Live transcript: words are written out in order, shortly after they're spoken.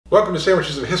Welcome to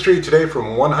Sandwiches of History. Today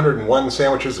from 101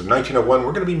 Sandwiches of 1901,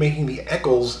 we're going to be making the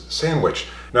Eccles Sandwich.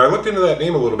 Now I looked into that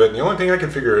name a little bit, and the only thing I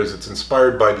can figure is it's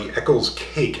inspired by the Eccles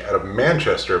Cake out of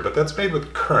Manchester, but that's made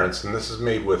with currants, and this is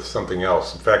made with something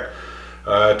else. In fact,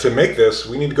 to make this,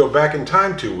 we need to go back in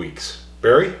time 2 weeks.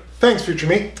 Barry? Thanks, future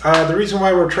me. The reason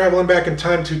why we're traveling back in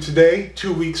time to today,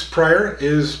 2 weeks prior,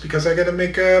 is because I got to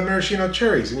make maraschino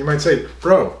cherries. And you might say,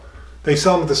 bro, they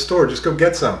sell them at the store, just go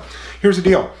get some. Here's the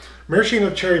deal. Maraschino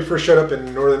cherry first showed up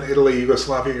in northern Italy,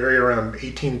 Yugoslavia area around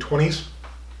 1820s.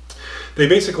 They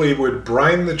basically would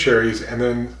brine the cherries and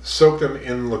then soak them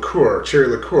in liqueur, cherry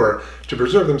liqueur, to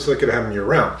preserve them so they could have them year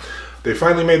round. They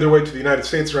finally made their way to the United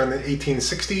States around the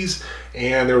 1860s,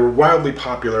 and they were wildly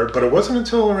popular, but it wasn't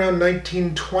until around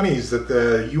 1920s that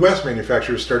the US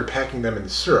manufacturers started packing them in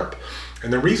syrup.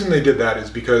 And the reason they did that is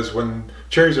because when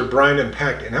cherries are brined and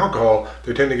packed in alcohol,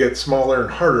 they tend to get smaller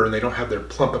and harder and they don't have their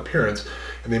plump appearance,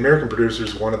 and the American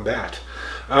producers wanted that.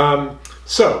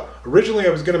 So originally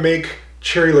I was going to make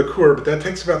cherry liqueur, but that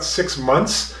takes about 6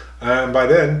 months, and by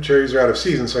then cherries are out of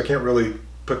season, so I can't really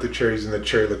put the cherries in the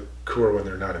cherry liqueur when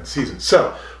they're not in season.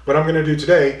 So what I'm going to do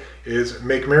today is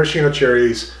make maraschino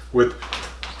cherries with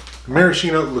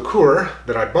maraschino liqueur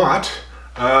that I bought,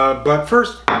 but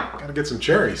first gotta get some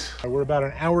cherries. We're about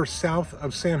an hour south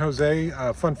of San Jose.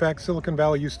 Fun fact, Silicon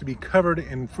Valley used to be covered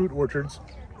in fruit orchards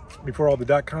before all the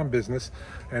dot-com business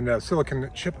and silicon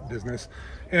chip business.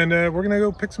 And we're gonna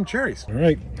go pick some cherries. All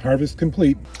right, harvest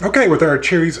complete. Okay, with our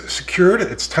cherries secured,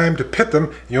 it's time to pit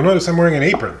them. You'll notice I'm wearing an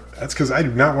apron. That's because I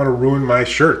do not want to ruin my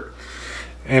shirt.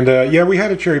 And yeah, we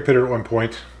had a cherry pitter at one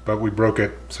point, but we broke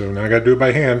it, so now I gotta do it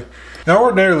by hand. Now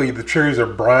ordinarily the cherries are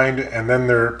brined and then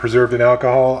they're preserved in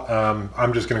alcohol.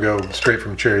 I'm just gonna go straight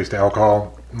from cherries to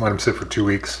alcohol and let them sit for 2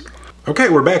 weeks. Okay,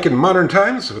 we're back in modern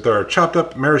times with our chopped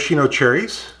up maraschino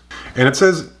cherries. And it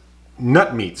says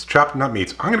nut meats, chopped nut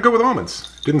meats. I'm gonna go with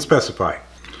almonds, didn't specify.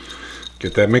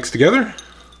 Get that mixed together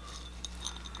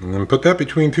and then put that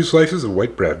between 2 slices of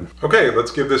white bread. Okay,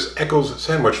 let's give this Eccles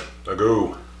sandwich a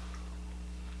go.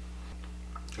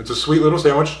 It's a sweet little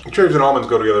sandwich. Cherries and almonds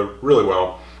go together really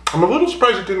well. I'm a little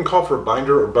surprised it didn't call for a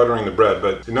binder or buttering the bread,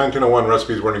 but in 1901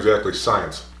 recipes weren't exactly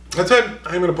science. That said,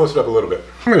 I'm going to plus it up a little bit.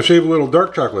 I'm going to shave a little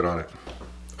dark chocolate on it.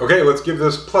 Okay, let's give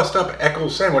this plussed up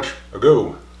Eccles sandwich a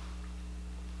go.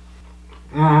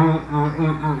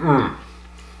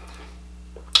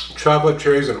 Chocolate,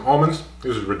 cherries, and almonds.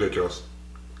 This is ridiculous.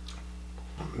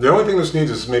 The only thing this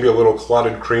needs is maybe a little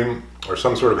clotted cream or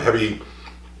some sort of heavy,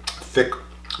 thick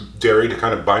dairy to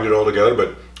kind of bind it all together,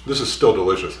 but this is still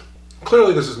delicious.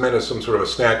 Clearly this is meant as some sort of a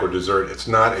snack or dessert. It's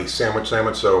not a sandwich,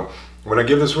 so when I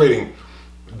give this rating,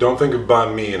 don't think of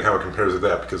banh mi and how it compares to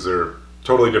that, because they're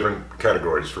totally different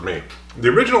categories for me. The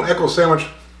original Eccles sandwich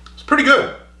is pretty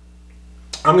good.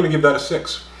 I'm going to give that a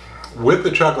 6. With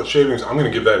the chocolate shavings, I'm going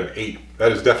to give that an 8.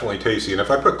 That is definitely tasty, and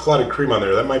if I put clotted cream on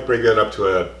there, that might break that up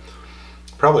to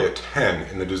probably a 10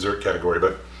 in the dessert category,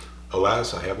 but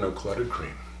alas, I have no clotted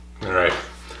cream. All right,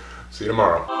 see you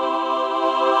tomorrow.